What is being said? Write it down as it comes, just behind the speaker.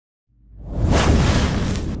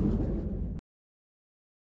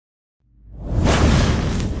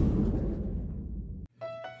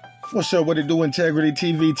What's up? What it do, Integrity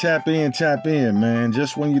TV? Tap in, man.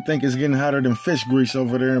 Just when you think it's getting hotter than fish grease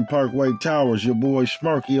over there in Parkway Towers, your boy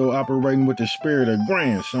Smirkio operating with the spirit of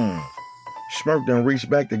grandson. Smirk done reached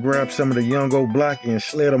back to grab some of the young Oblock and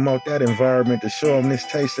slid him out that environment to show him this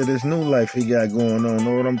taste of this new life he got going on.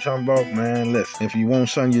 Know what I'm talking about, man? Listen, if you want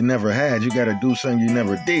something you never had, you gotta do something you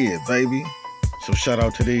never did, baby. So shout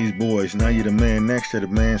out to these boys. Now you the man next to the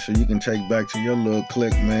man, so you can take back to your little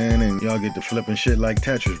clique, man, and y'all get to flipping shit like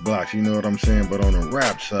Tetris blocks, you know what I'm saying? But on the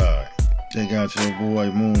rap side, check out your boy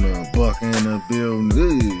Moona, Buck in the building.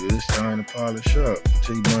 Ooh, it's time to polish up.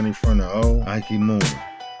 T-Money from the O, Ike Moona.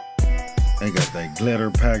 They got that glitter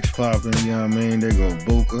packs popping, you know what I mean? They go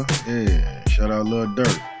Buka. Yeah, shout out Lil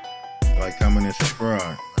Durk. Like, comment, and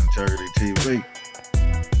subscribe. Integrity TV.